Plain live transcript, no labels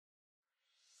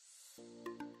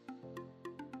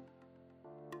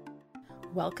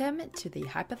Welcome to the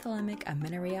Hypothalamic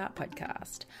Amenorrhea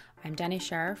podcast. I'm Danny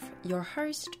Sheriff, your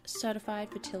host, certified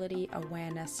fertility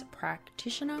awareness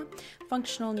practitioner,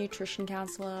 functional nutrition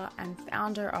counselor, and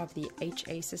founder of the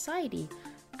HA Society,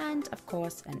 and of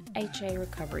course, an HA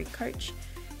recovery coach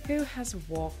who has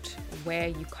walked where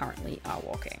you currently are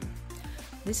walking.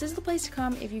 This is the place to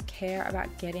come if you care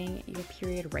about getting your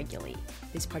period regularly.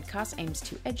 This podcast aims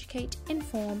to educate,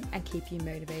 inform, and keep you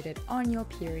motivated on your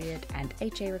period and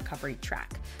HA recovery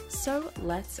track. So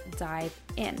let's dive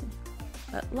in.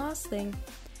 But last thing,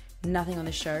 nothing on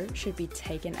the show should be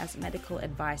taken as medical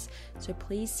advice, so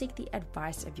please seek the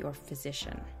advice of your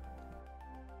physician.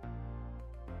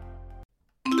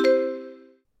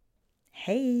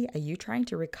 Hey, are you trying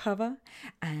to recover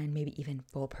and maybe even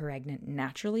fall pregnant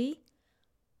naturally?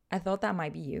 I thought that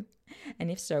might be you.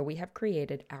 And if so, we have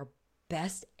created our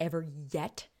best ever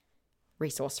yet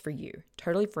resource for you.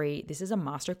 Totally free. This is a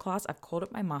masterclass. I've called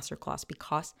it my masterclass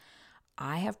because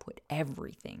I have put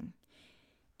everything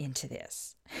into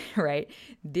this, right?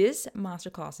 This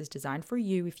masterclass is designed for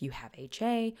you if you have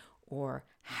HA or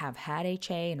have had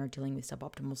HA and are dealing with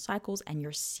suboptimal cycles and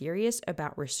you're serious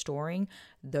about restoring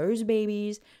those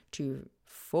babies to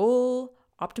full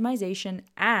optimization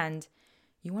and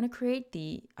you want to create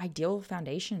the ideal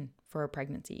foundation for a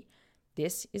pregnancy.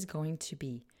 This is going to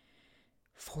be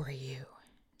for you.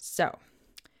 So,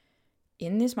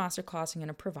 in this masterclass, I'm going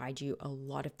to provide you a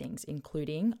lot of things,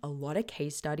 including a lot of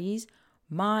case studies,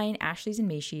 mine, Ashley's and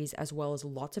Mishi's, as well as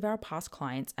lots of our past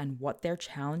clients and what their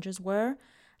challenges were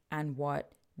and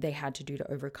what they had to do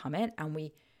to overcome it. And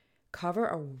we cover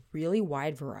a really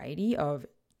wide variety of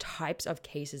types of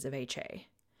cases of HA.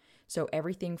 So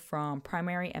everything from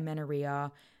primary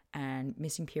amenorrhea and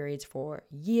missing periods for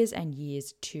years and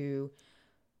years to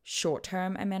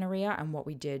short-term amenorrhea and what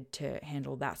we did to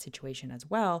handle that situation as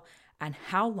well, and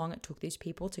how long it took these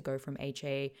people to go from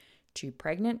HA to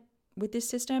pregnant with this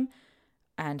system,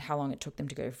 and how long it took them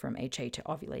to go from HA to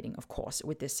ovulating, of course,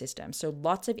 with this system. So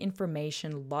lots of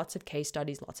information, lots of case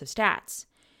studies, lots of stats.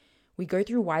 We go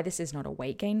through why this is not a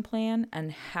weight gain plan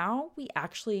and how we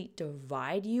actually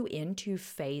divide you into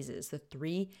phases, the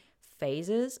 3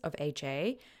 phases of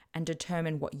HA, and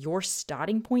determine what your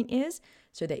starting point is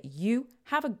so that you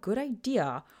have a good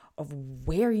idea of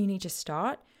where you need to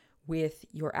start with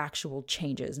your actual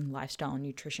changes and lifestyle and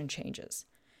nutrition changes.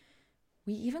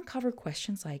 We even cover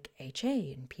questions like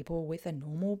HA and people with a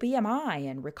normal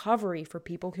BMI and recovery for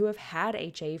people who have had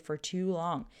HA for too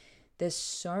long. There's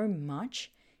so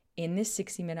much in this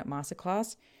 60-minute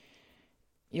masterclass.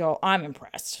 Yo, I'm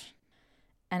impressed.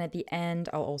 And at the end,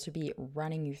 I'll also be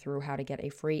running you through how to get a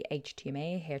free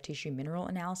HTMA, hair tissue mineral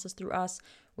analysis through us,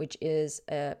 which is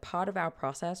a part of our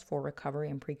process for recovery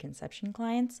and preconception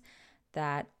clients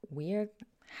that we're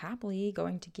happily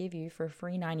going to give you for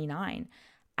free $99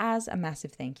 as a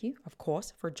massive thank you, of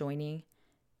course, for joining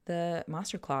the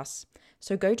masterclass.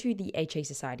 So go to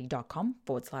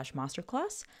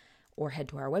thehasociety.com/masterclass or head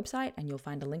to our website and you'll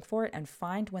find a link for it and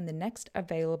find when the next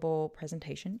available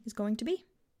presentation is going to be.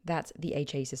 That's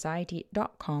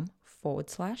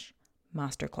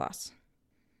thehasociety.com/masterclass.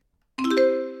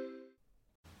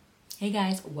 Hey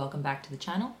guys, welcome back to the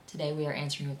channel. Today we are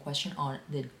answering a question on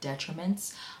the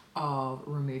detriments of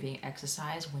removing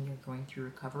exercise when you're going through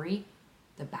recovery.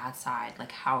 The bad side,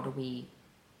 like how do we,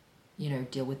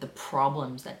 deal with the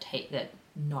problems that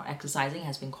not exercising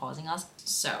has been causing us.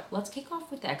 So let's kick off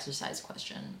with the exercise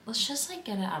question. Let's just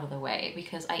get it out of the way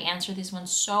because I answer this one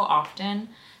so often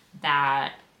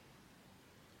that,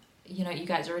 you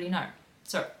guys already know.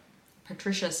 So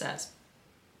Patricia says,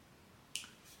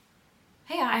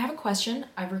 hey, I have a question.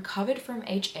 I've recovered from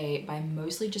HA by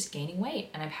mostly just gaining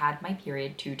weight and I've had my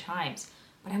period 2 times,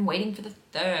 but I'm waiting for the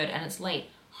 3rd and it's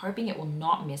late, hoping it will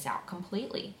not miss out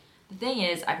completely. The thing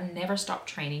is, I've never stopped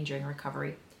training during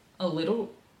recovery. A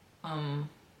little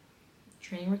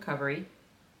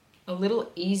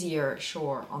easier,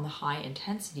 sure, on the high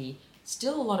intensity,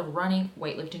 still a lot of running,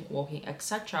 weightlifting, walking,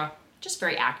 etc. Just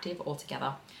very active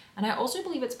altogether. And I also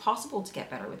believe it's possible to get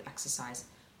better with exercise.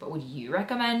 But would you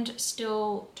recommend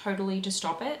still totally to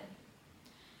stop it?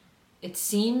 It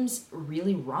seems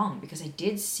really wrong because I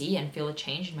did see and feel a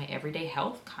change in my everyday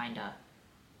health, kinda.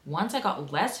 Once I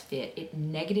got less fit, it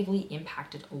negatively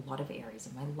impacted a lot of areas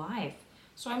of my life.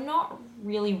 So I'm not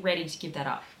really ready to give that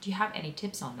up. Do you have any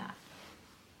tips on that?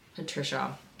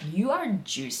 Patricia, you are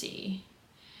juicy.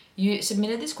 You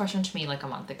submitted this question to me a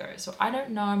month ago. So I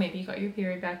don't know, maybe you got your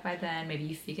period back by then. Maybe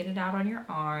you figured it out on your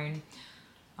own.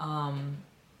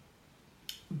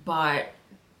 But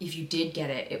if you did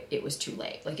get it, it was too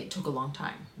late. It took a long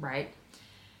time, right?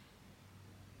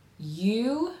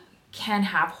 You can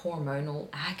have hormonal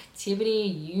activity.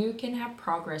 You can have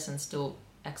progress and still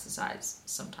exercise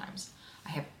sometimes.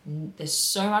 There's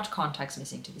so much context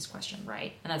missing to this question,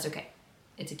 right? And that's okay.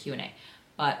 It's a Q&A.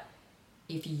 But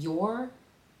if your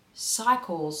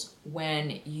cycles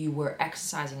when you were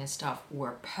exercising and stuff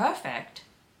were perfect,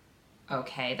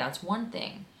 okay, that's one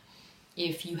thing.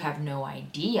 If you have no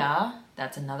idea,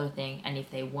 that's another thing. And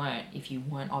if you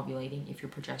weren't ovulating, if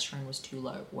your progesterone was too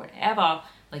low, whatever,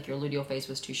 like your luteal phase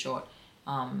was too short,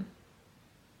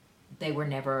 they were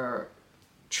never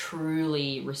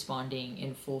truly responding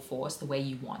in full force the way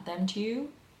you want them to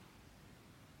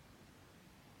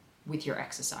with your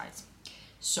exercise.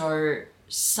 So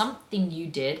something you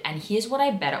did, and here's what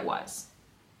I bet it was,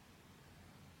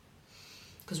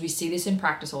 because we see this in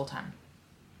practice all the time.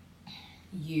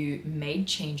 You made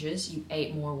changes, you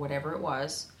ate more, whatever it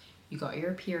was, you got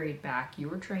your period back, you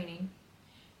were training,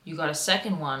 you got a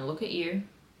second one, look at you,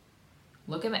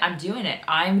 look at me, I'm doing it,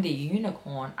 I'm the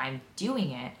unicorn, I'm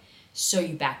doing it. So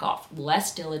you back off,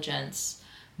 less diligence,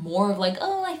 more of like,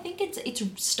 oh, I think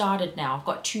it's started now, I've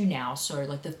got 2 now, so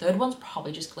like the third one's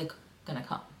probably just like gonna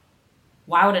come.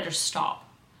 Why would I just stop?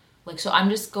 Like, so I'm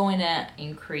just going to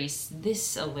increase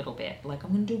this a little bit. Like,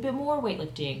 I'm going to do a bit more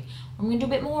weightlifting. I'm going to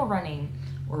do a bit more running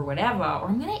or whatever. Or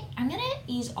I'm going to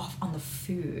ease off on the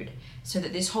food so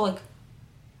that this whole, like,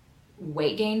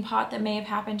 weight gain part that may have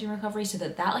happened in recovery, so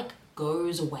that like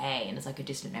goes away and it's like a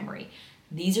distant memory.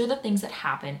 These are the things that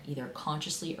happen either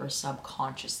consciously or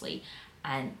subconsciously.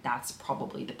 And that's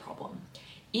probably the problem.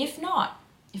 If not,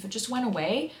 if it just went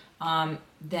away,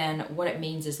 then what it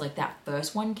means is like that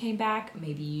first one came back,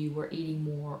 maybe you were eating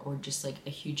more or just like a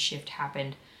huge shift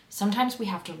happened. Sometimes we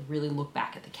have to really look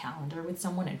back at the calendar with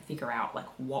someone and figure out like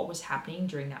what was happening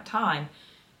during that time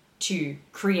to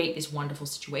create this wonderful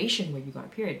situation where you got a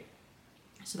period.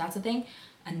 So that's the thing.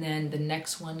 And then the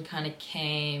next one kind of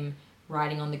came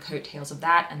riding on the coattails of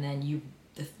that. And then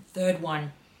the third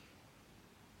one,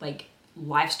 like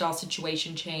lifestyle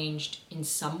situation changed in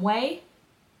some way.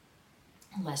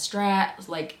 Less stress,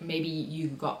 like maybe you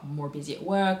got more busy at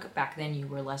work, back then you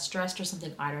were less stressed or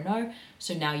something, I don't know.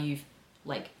 So now you've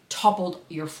like toppled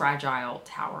your fragile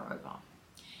tower over.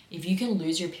 If you can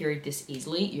lose your period this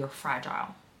easily, you're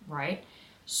fragile, right?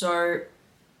 So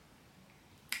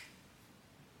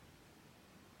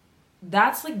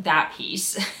that's like that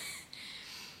piece.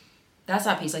 That's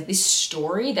that piece, like this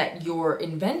story that you're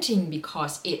inventing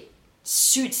because it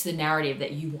suits the narrative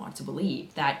that you want to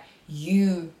believe, that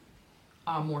you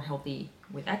are more healthy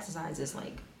with exercise is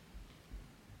like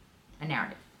a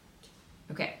narrative.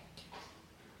 Okay.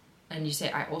 And you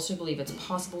say, I also believe it's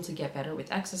possible to get better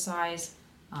with exercise.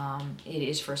 It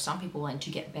is for some people, and to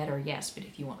get better, yes, but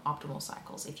if you want optimal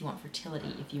cycles, if you want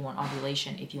fertility, if you want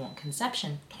ovulation, if you want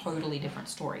conception, totally different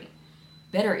story.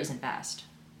 Better isn't best.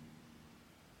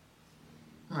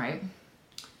 Right?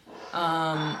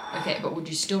 Okay, but would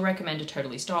you still recommend to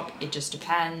totally stop? It just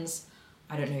depends.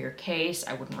 I don't know your case.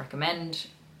 I wouldn't recommend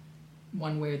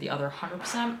one way or the other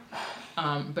 100%.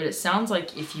 But it sounds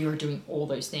like if you're doing all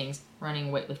those things,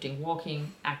 running, weightlifting,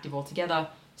 walking, active altogether,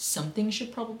 something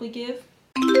should probably give.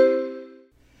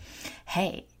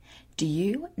 Hey, do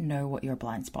you know what your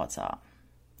blind spots are?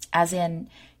 As in,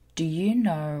 do you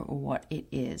know what it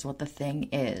is, what the thing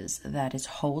is that is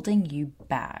holding you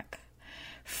back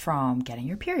from getting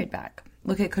your period back?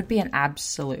 Look, it could be an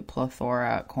absolute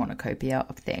plethora, cornucopia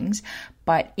of things,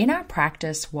 but in our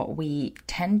practice,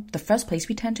 the first place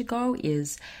we tend to go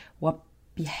is what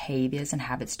behaviors and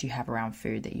habits do you have around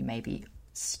food that you may be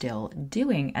still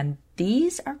doing? And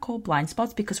these are called blind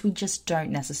spots because we just don't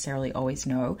necessarily always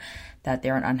know that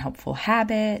they're an unhelpful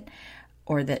habit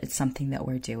or that it's something that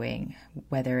we're doing,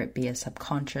 whether it be a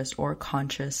subconscious or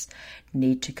conscious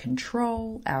need to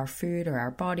control our food or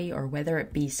our body, or whether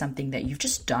it be something that you've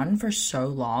just done for so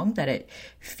long that it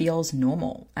feels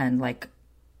normal and like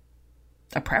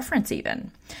a preference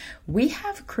even. We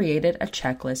have created a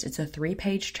checklist. It's a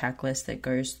 3-page checklist that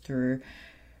goes through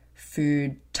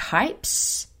food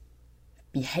types,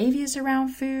 behaviors around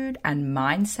food, and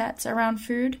mindsets around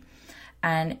food.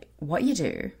 And what you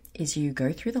do is you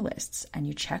go through the lists and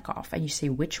you check off and you see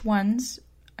which ones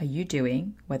are you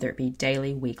doing, whether it be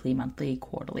daily, weekly, monthly,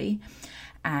 quarterly,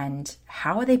 and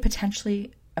how are they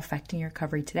potentially affecting your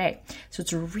recovery today. So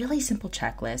it's a really simple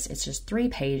checklist. It's just 3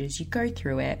 pages. You go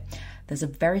through it. There's a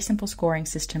very simple scoring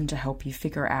system to help you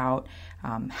figure out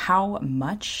how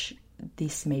much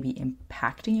this may be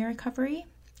impacting your recovery.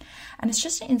 And it's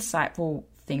just an insightful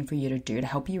thing for you to do to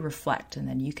help you reflect, and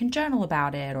then you can journal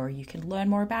about it or you can learn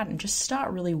more about it and just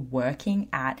start really working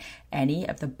at any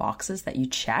of the boxes that you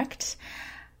checked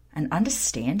and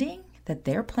understanding that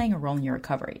they're playing a role in your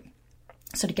recovery.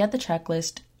 So to get the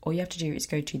checklist, all you have to do is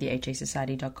go to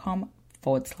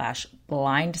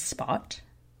thehasociety.com/blind spot,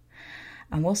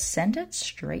 and we'll send it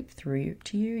straight through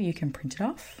to you. You can print it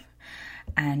off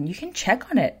and you can check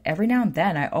on it every now and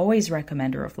then. I always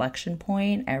recommend a reflection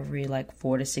point every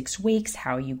 4 to 6 weeks.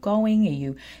 How are you going? Are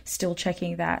you still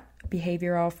checking that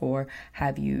behavior off, or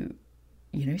have you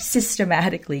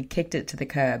systematically kicked it to the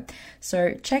curb?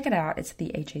 So check it out. It's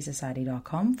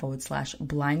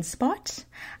thehasociety.com/blind spot,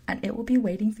 and it will be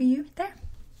waiting for you there.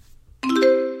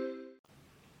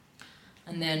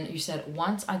 And then you said,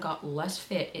 once I got less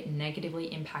fit, it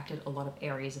negatively impacted a lot of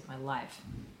areas of my life.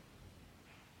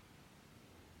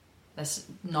 That's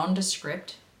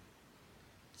nondescript,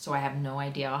 so I have no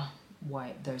idea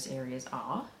what those areas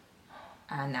are,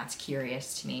 and that's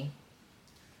curious to me.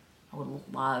 I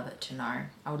would love to know.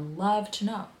 I would love to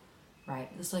know,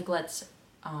 right? It's like, I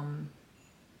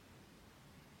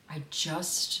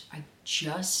just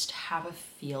have a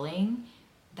feeling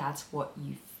that's what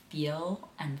you feel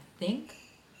and think,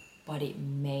 but it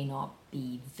may not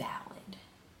be valid.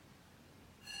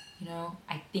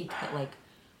 I think that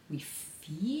we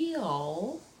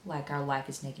feel like our life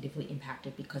is negatively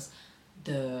impacted because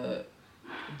the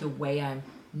way I'm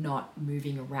not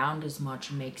moving around as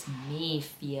much makes me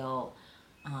feel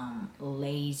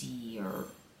lazy or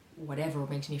whatever. It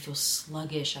makes me feel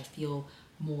sluggish. I feel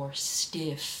more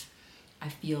stiff. I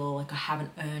feel like I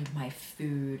haven't earned my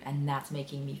food, and that's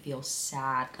making me feel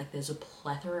sad. There's a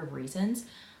plethora of reasons,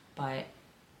 but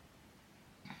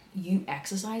you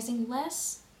exercising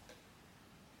less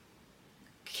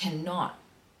cannot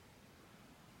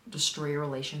destroy your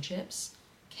relationships,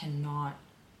 cannot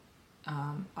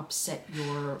upset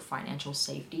your financial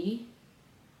safety,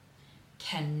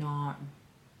 cannot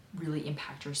really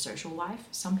impact your social life.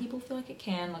 Some people feel like it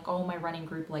can, my running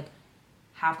group,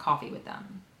 have coffee with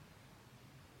them.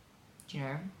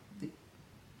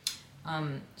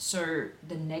 So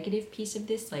the negative piece of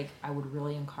this, I would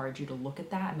really encourage you to look at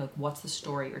that and what's the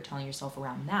story you're telling yourself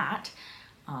around that?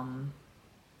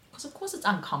 Because of course it's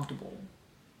uncomfortable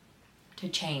to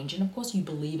change, and of course you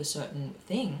believe a certain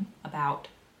thing about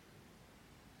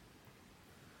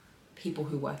people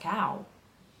who work out,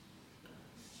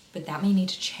 but that may need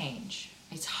to change.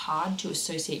 It's hard to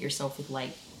associate yourself with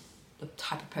the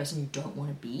type of person you don't want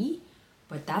to be,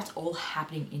 but that's all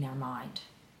happening in our mind.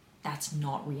 That's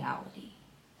not reality.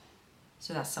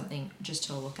 So that's something just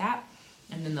to look at.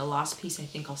 And then the last piece I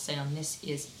think I'll say on this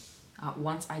is,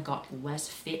 once I got less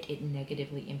fit, it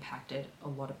negatively impacted a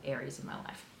lot of areas of my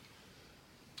life.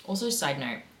 Also, side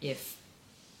note, if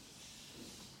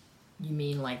you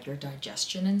mean your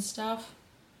digestion and stuff,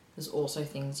 there's also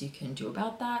things you can do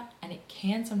about that. And it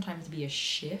can sometimes be a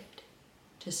shift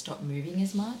to stop moving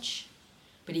as much.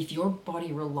 But if your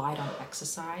body relied on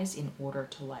exercise in order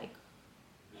to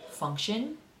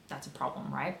function, that's a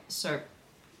problem, right? So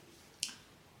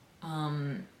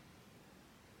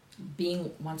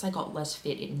once I got less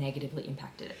fit, it negatively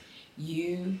impacted it.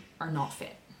 You are not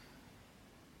fit.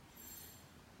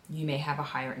 You may have a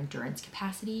higher endurance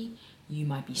capacity. You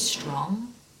might be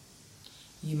strong.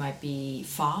 You might be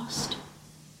fast.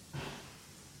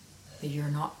 But you're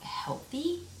not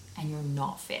healthy and you're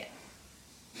not fit.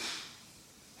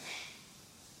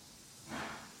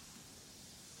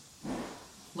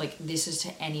 This is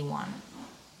to anyone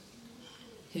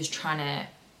who's trying to,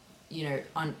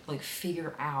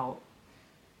 figure out,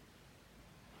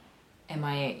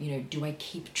 do I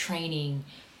keep training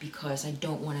because I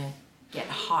don't want to get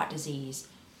heart disease,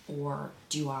 or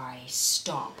do I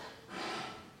stop?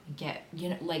 If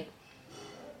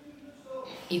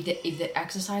the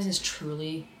exercise is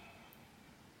truly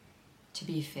to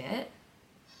be fit,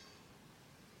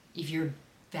 if your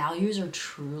values are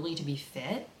truly to be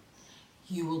fit,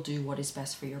 you will do what is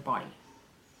best for your body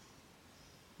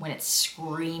when it's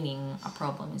screaming a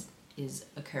problem is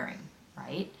occurring,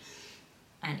 right?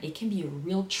 And it can be a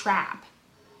real trap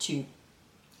to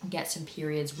get some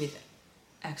periods with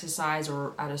exercise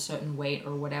or at a certain weight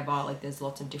or whatever. There's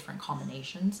lots of different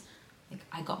combinations.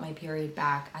 I got my period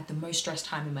back at the most stressed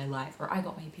time in my life, or I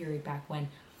got my period back when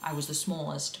I was the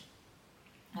smallest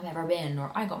I've ever been,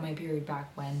 or I got my period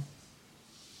back when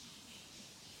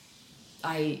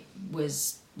I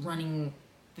was running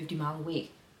 50 miles a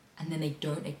week, and then they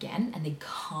don't again, and they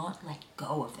can't let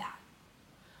go of that.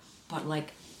 But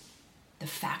the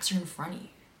facts are in front of you.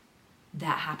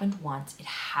 That happened once, it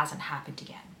hasn't happened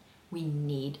again. We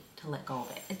need to let go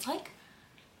of it. It's like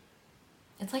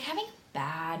having a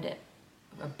bad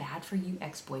for you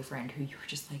ex-boyfriend who you're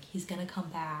just he's gonna come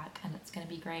back and it's gonna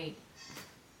be great.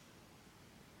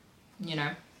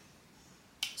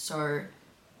 So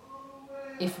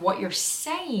if what you're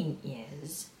saying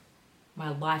is, my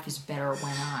life is better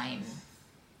when I'm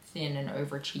thin and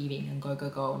overachieving and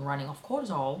go and running off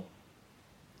cortisol,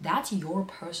 that's your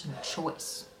personal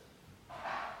choice.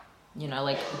 You know,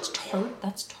 like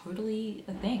that's totally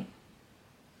a thing.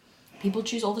 People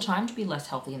choose all the time to be less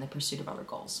healthy in the pursuit of other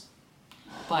goals.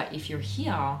 But if you're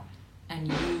here and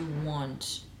you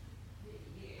want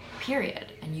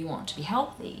period and you want to be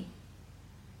healthy,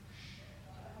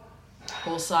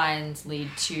 all signs lead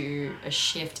to a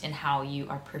shift in how you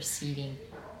are perceiving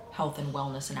health and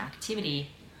wellness and activity,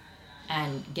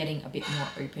 and getting a bit more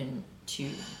open to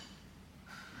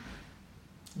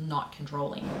not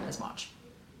controlling as much.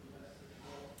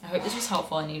 I hope this was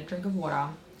helpful. I need a drink of water.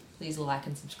 Please like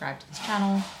and subscribe to this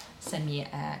channel. Send me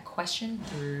a question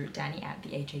through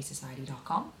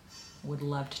danny@thehasociety.com. Would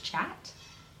love to chat.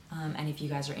 And if you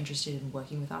guys are interested in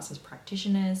working with us as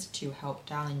practitioners to help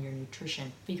dial in your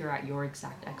nutrition, figure out your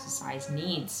exact exercise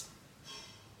needs,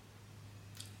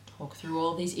 talk through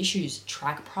all these issues,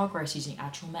 track progress using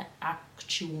actual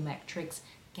metrics,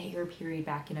 get your period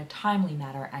back in a timely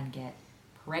manner, and get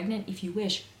pregnant if you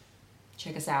wish,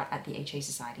 check us out at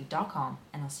thehasociety.com,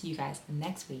 and I'll see you guys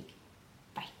next week.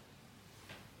 Bye.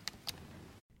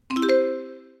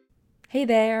 Hey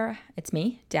there, it's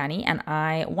me, Danny, and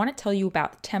I want to tell you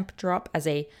about Temp Drop as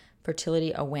a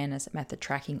fertility awareness method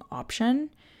tracking option.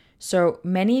 So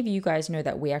many of you guys know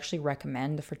that we actually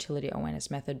recommend the fertility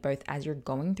awareness method both as you're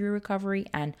going through recovery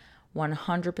and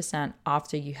 100%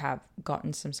 after you have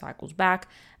gotten some cycles back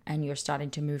and you're starting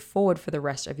to move forward for the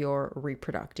rest of your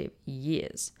reproductive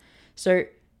years. So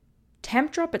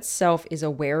Temp Drop itself is a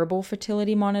wearable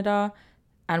fertility monitor,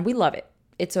 and we love it.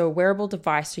 It's a wearable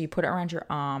device, so you put it around your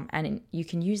arm, and you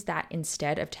can use that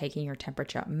instead of taking your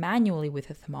temperature manually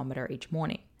with a thermometer each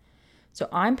morning. So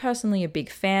I'm personally a big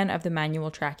fan of the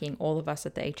manual tracking. All of us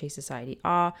at the HA Society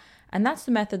are, and that's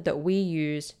the method that we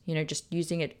use, just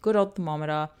using a good old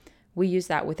thermometer. We use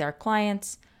that with our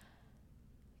clients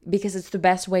because it's the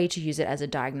best way to use it as a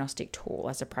diagnostic tool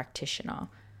as a practitioner.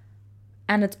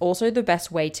 And it's also the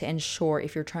best way to ensure,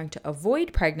 if you're trying to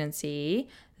avoid pregnancy,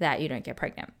 that you don't get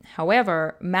pregnant.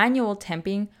 However, manual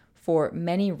temping for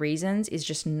many reasons is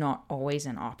just not always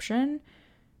an option.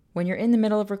 When you're in the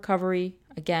middle of recovery,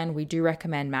 again, we do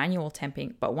recommend manual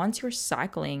temping, but once you're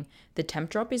cycling, the Temp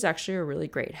Drop is actually a really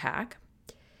great hack.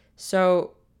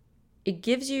 So it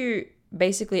gives you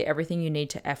basically everything you need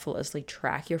to effortlessly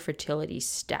track your fertility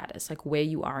status, like where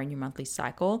you are in your monthly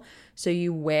cycle. So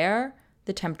you wear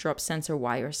the Temp Drop sensor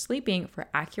while you're sleeping for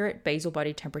accurate basal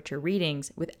body temperature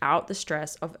readings without the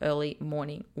stress of early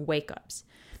morning wake-ups.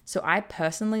 So I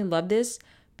personally love this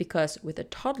because with a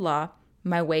toddler,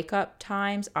 my wake-up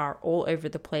times are all over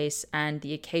the place, and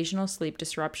the occasional sleep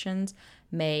disruptions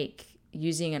make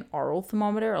using an oral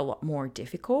thermometer a lot more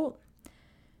difficult.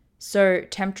 So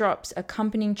Temp Drop's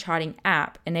accompanying charting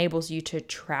app enables you to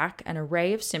track an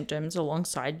array of symptoms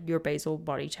alongside your basal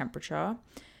body temperature.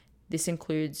 This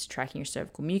includes tracking your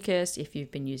cervical mucus if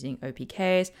you've been using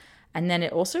OPKs, and then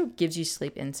it also gives you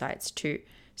sleep insights too.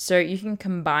 So you can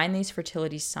combine these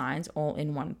fertility signs all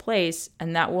in one place,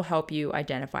 and that will help you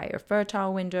identify your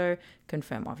fertile window,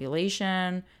 confirm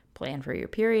ovulation, plan for your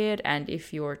period, and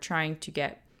if you're trying to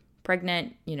get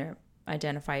pregnant,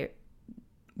 identify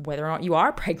whether or not you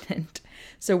are pregnant.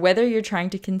 So whether you're trying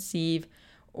to conceive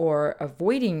or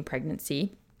avoiding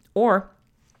pregnancy, or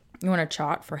you want to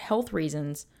chart for health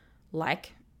reasons,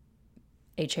 like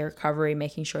HA recovery,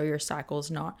 making sure your cycle's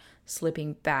not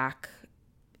slipping back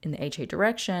in the HA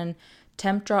direction,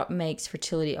 Temp Drop makes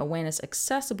fertility awareness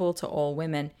accessible to all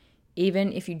women,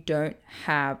 even if you don't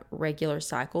have regular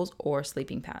cycles or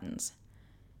sleeping patterns.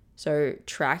 So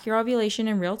track your ovulation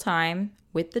in real time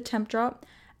with the Temp Drop,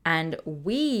 and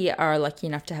we are lucky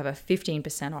enough to have a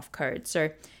 15% off code.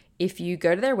 So if you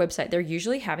go to their website, they're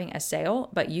usually having a sale,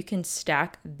 but you can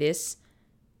stack this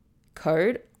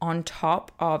code on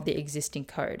top of the existing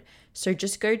code. So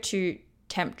just go to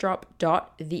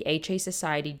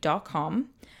tempdrop.thehasociety.com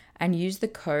and use the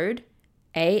code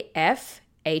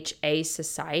AFHA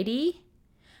Society.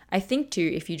 I think too,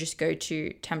 if you just go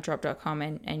to tempdrop.com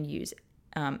and use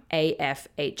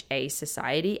AFHA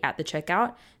Society at the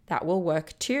checkout, that will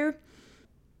work too.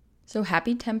 So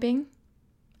happy temping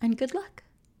and good luck.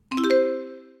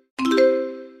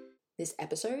 This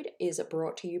episode is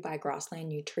brought to you by Grassland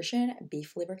Nutrition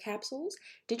beef liver capsules.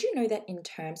 Did you know that in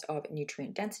terms of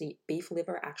nutrient density, beef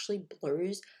liver actually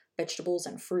blows vegetables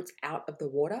and fruits out of the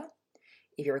water?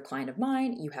 If you're a client of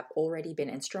mine, you have already been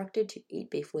instructed to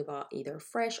eat beef liver either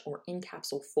fresh or in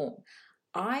capsule form.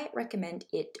 I recommend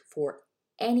it for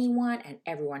anyone and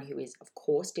everyone who is, of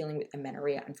course, dealing with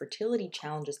amenorrhea and fertility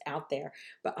challenges out there,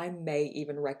 but I may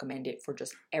even recommend it for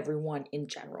just everyone in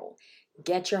general.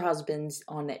 Get your husbands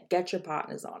on it, get your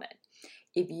partners on it.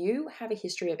 If you have a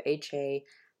history of HA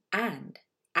and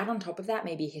add on top of that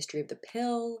maybe a history of the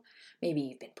pill, maybe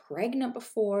you've been pregnant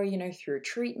before, through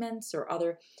treatments or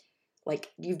other,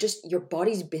 your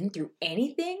body's been through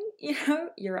anything,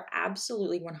 you're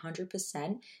absolutely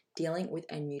 100% dealing with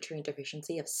a nutrient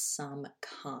deficiency of some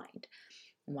kind.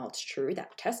 And while it's true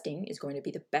that testing is going to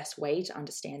be the best way to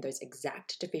understand those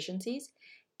exact deficiencies,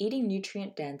 eating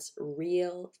nutrient-dense,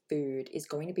 real food is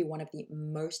going to be one of the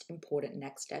most important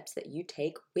next steps that you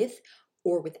take with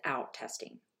or without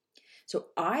testing. So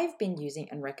I've been using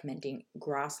and recommending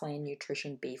Grassland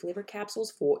Nutrition beef liver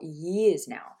capsules for years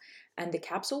now. And the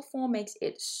capsule form makes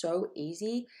it so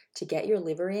easy to get your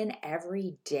liver in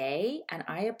every day. And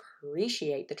I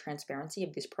appreciate the transparency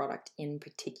of this product in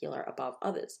particular above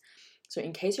others. So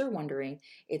in case you're wondering,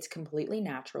 it's completely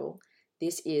natural.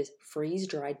 This is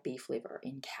freeze-dried beef liver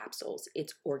in capsules.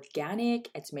 It's organic,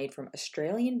 it's made from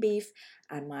Australian beef,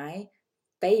 and my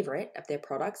favorite of their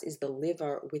products is the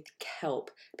liver with kelp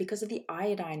because of the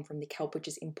iodine from the kelp, which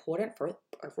is important for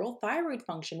overall thyroid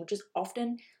function, which is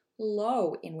often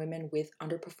low in women with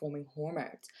underperforming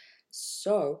hormones.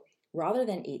 So rather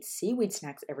than eat seaweed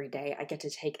snacks every day, I get to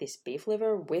take this beef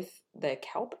liver with the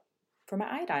kelp for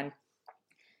my iodine.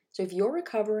 So if you're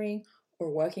recovering or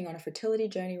working on a fertility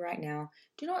journey right now,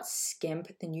 do not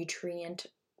skimp the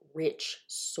nutrient-rich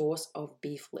source of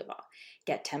beef liver.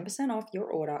 Get 10% off your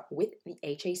order with the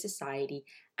HA Society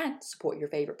and support your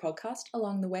favorite podcast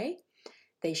along the way.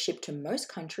 They ship to most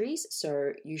countries,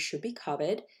 so you should be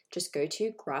covered. Just go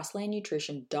to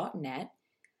grasslandnutrition.net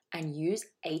and use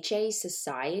HA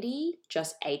Society,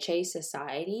 just HA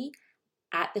Society,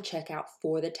 at the checkout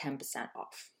for the 10%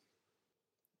 off.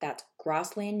 That's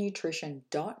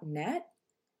grasslandnutrition.net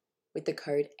with the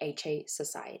code HA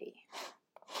Society.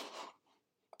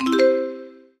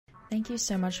 Thank you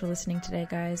so much for listening today,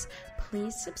 guys.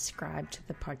 Please subscribe to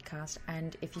the podcast,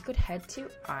 and if you could head to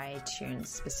iTunes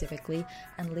specifically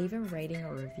and leave a rating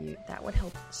or review, that would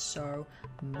help so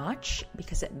much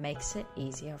because it makes it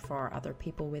easier for other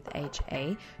people with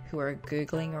HA who are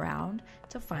Googling around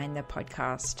to find the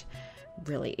podcast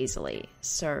really easily.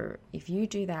 So if you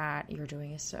do that, you're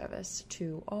doing a service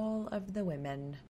to all of the women